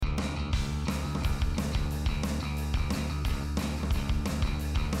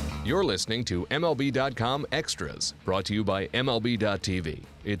You're listening to MLB.com Extras, brought to you by MLB.tv.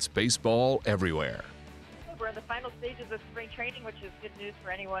 It's baseball everywhere. We're in the final stages of spring training, which is good news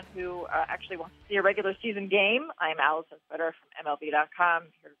for anyone who actually wants to see a regular season game. I'm Alyson Footer from MLB.com,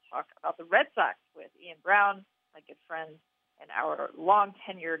 here to talk about the Red Sox with Ian Browne, my good friend and our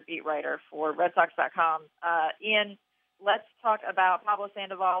long-tenured beat writer for RedSox.com. Ian, let's talk about Pablo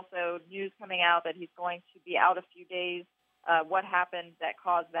Sandoval. So news coming out that he's going to be out a few days. What happened that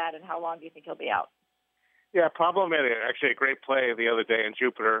caused that, and how long do you think he'll be out? Yeah, Pablo made actually a great play the other day in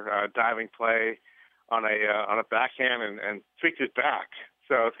Jupiter, diving play on a backhand and tweaked his back.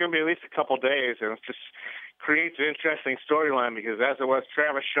 So it's going to be at least a couple days, and it just creates an interesting storyline because as it was,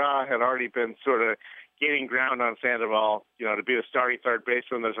 Travis Shaw had already been sort of gaining ground on Sandoval, to be the starting third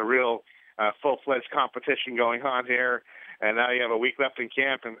baseman. There's a real full-fledged competition going on here, and now you have a week left in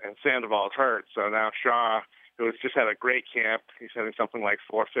camp, and Sandoval's hurt. So now Shaw, who has just had a great camp, he's hitting something like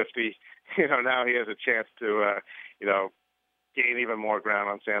 450. Now he has a chance to, gain even more ground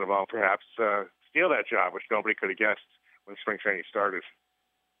on Sandoval, perhaps steal that job, which nobody could have guessed when spring training started.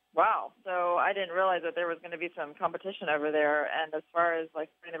 Wow. So I didn't realize that there was going to be some competition over there. And as far as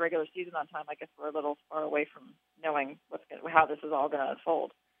starting the regular season on time, I guess we're a little far away from knowing how this is all going to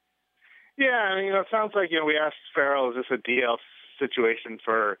unfold. Yeah, it sounds like, we asked Farrell, is this a DL situation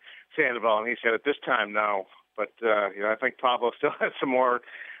for Sandoval? And he said at this time, no. But, I think Pablo still has some more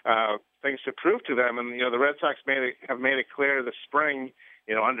things to prove to them. And, the Red Sox have made it clear this spring,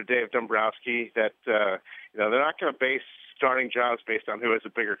 under Dave Dombrowski, that, they're not going to base starting jobs based on who has a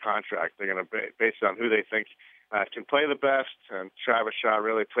bigger contract. They're going to base it on who they think can play the best. And Travis Shaw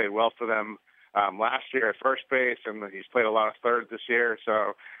really played well for them last year at first base, and he's played a lot of third this year.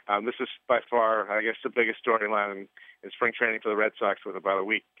 So this is by far, I guess, the biggest storyline in spring training for the Red Sox with about a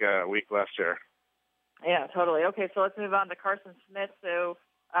week left here. Yeah, totally. Okay, so let's move on to Carson Smith. So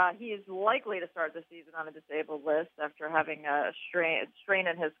he is likely to start the season on a disabled list after having a strain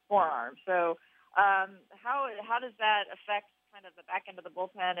in his forearm. So how does that affect kind of the back end of the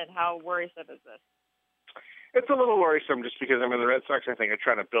bullpen, and how worrisome is this? It's a little worrisome just because, the Red Sox, I think, are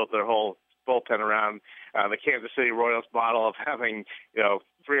trying to build their whole bullpen around the Kansas City Royals model of having,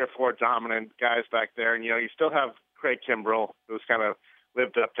 3 or 4 dominant guys back there. And, you still have Craig Kimbrell, who's kind of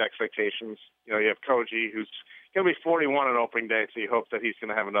lived up to expectations. You have Koji, who's going to be 41 on opening day, so you hope that he's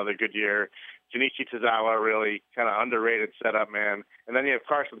going to have another good year. Junichi Tozawa, really kind of underrated setup man. And then you have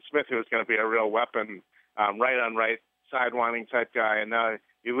Carson Smith, who is going to be a real weapon, right on right, sidewinding type guy. And now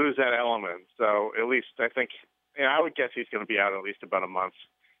you lose that element. So at least I think, I would guess he's going to be out at least about a month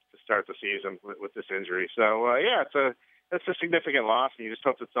to start the season with this injury. So, it's a significant loss, and you just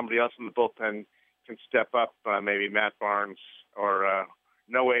hope that somebody else in the bullpen can step up, maybe Matt Barnes or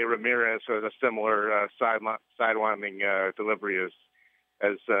Noe Ramirez, who has a similar sidewinding delivery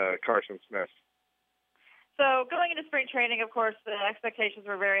as Carson Smith. So going into spring training, of course, the expectations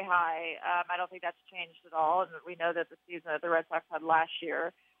were very high. I don't think that's changed at all, and we know that the season that the Red Sox had last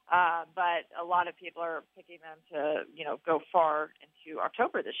year. But a lot of people are picking them to, go far into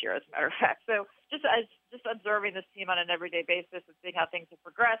October this year, as a matter of fact. So just observing this team on an everyday basis and seeing how things have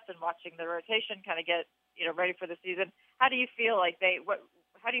progressed and watching the rotation kind of get, ready for the season. How do you feel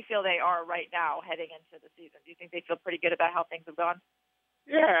how do you feel they are right now heading into the season? Do you think they feel pretty good about how things have gone?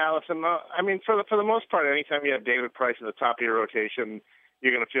 Yeah, Alyson. For the most part, anytime you have David Price at the top of your rotation,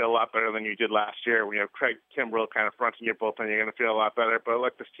 you're going to feel a lot better than you did last year. When you have Craig Kimbrell kind of fronting your bullpen, you're going to feel a lot better. But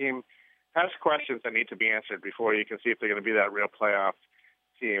look, this team has questions that need to be answered before you can see if they're going to be that real playoff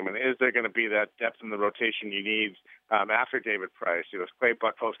team. And is there going to be that depth in the rotation you need after David Price? Is Clay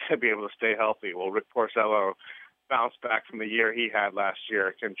Buchholz going to be able to stay healthy? Will Rick Porcello bounce back from the year he had last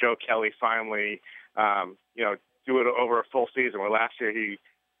year? Can Joe Kelly finally, do it over a full season? Where last year he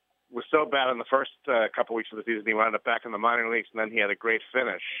was so bad in the first couple weeks of the season, he wound up back in the minor leagues, and then he had a great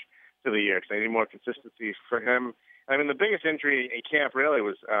finish to the year. So they need more consistency for him. The biggest injury in camp really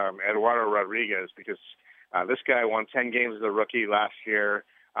was Eduardo Rodriguez, because this guy won 10 games as a rookie last year.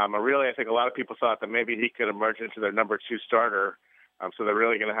 I think a lot of people thought that maybe he could emerge into their number 2 starter. So they're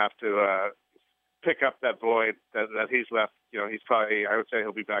really going to have to pick up that void that he's left. He's probably, I would say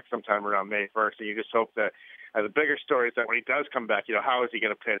he'll be back sometime around May 1st. And you just hope that the bigger story is that when he does come back, how is he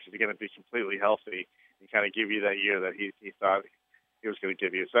going to pitch? Is he going to be completely healthy and kind of give you that year that he thought he was going to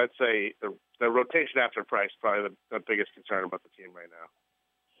give you? So I'd say the rotation after Price is probably the biggest concern about the team right now.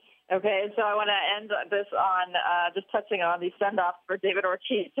 Okay, so I want to end this on just touching on the send-off for David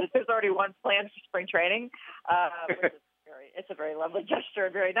Ortiz. There's already one planned for spring training, which is it's a very lovely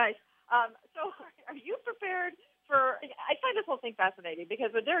gesture and very nice. So are you prepared for – I find this whole thing fascinating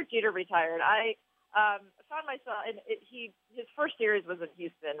because when Derek Jeter retired, I found myself, and his first series was in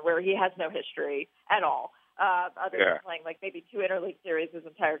Houston, where he has no history at all, other than playing like maybe 2 interleague series his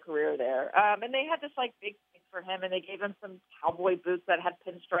entire career there. And they had this like big thing for him, and they gave him some cowboy boots that had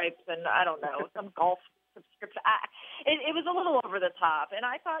pinstripes, and I don't know, some golf subscription. It was a little over the top, and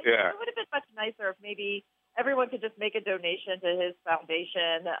I thought it would have been much nicer if maybe everyone could just make a donation to his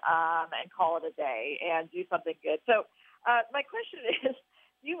foundation and call it a day and do something good. So my question is,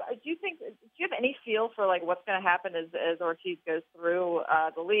 do you have any feel for like what's going to happen as Ortiz goes through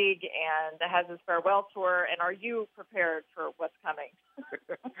the league and has his farewell tour, and are you prepared for what's coming?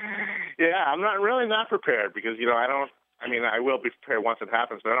 Yeah, I'm not prepared because I will be prepared once it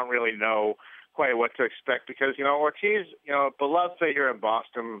happens, but I don't really know quite what to expect because Ortiz, beloved figure in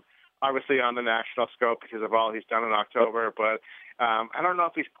Boston, obviously on the national scope because of all he's done in October, but I don't know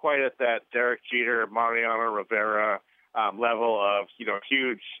if he's quite at that Derek Jeter, Mariano Rivera level of,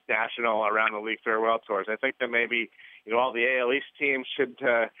 huge national around the league farewell tours. I think that maybe, all the AL East teams should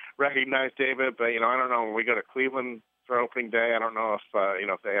recognize David, but, I don't know, when we go to Cleveland for opening day, I don't know if,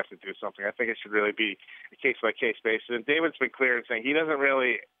 if they have to do something. I think it should really be a case-by-case basis. And David's been clear in saying he doesn't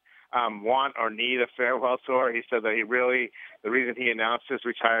really want or need a farewell tour. He said that the reason he announced his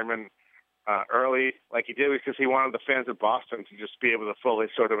retirement early like he did was because he wanted the fans of Boston to just be able to fully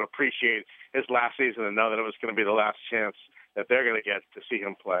sort of appreciate his last season and know that it was going to be the last chance that they're going to get to see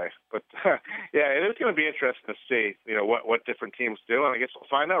him play. But it is going to be interesting to see, what different teams do. And I guess we'll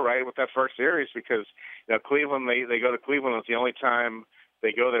find out right with that first series because, Cleveland, they go to Cleveland. It's the only time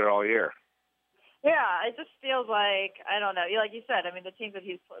they go there all year. Yeah, it just feels like, I don't know, like you said, I mean, the teams that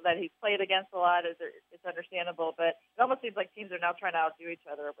he's played against a lot, it's understandable, but it almost seems like teams are now trying to outdo each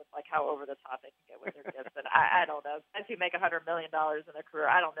other with like how over the top they can get with their gifts. And I don't know. Guys who make $100 million in their career,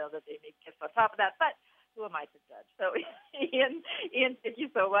 I don't know that they need gifts on top of that, but who am I to judge? So, Ian, thank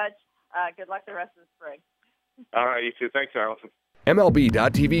you so much. Good luck the rest of the spring. All right, you too. Thanks, Alyson.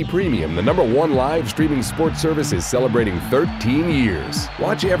 MLB.tv Premium, the #1 live streaming sports service, is celebrating 13 years.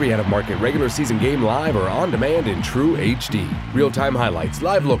 Watch every out-of-market regular season game live or on demand in true HD. Real-time highlights,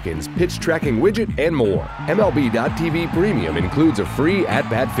 live look-ins, pitch tracking widget, and more. MLB.tv Premium includes a free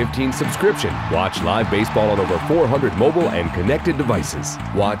At-Bat 15 subscription. Watch live baseball on over 400 mobile and connected devices.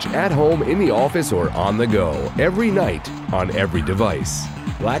 Watch at home, in the office, or on the go, every night, on every device.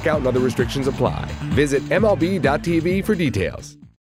 Blackout and other restrictions apply. Visit MLB.tv for details.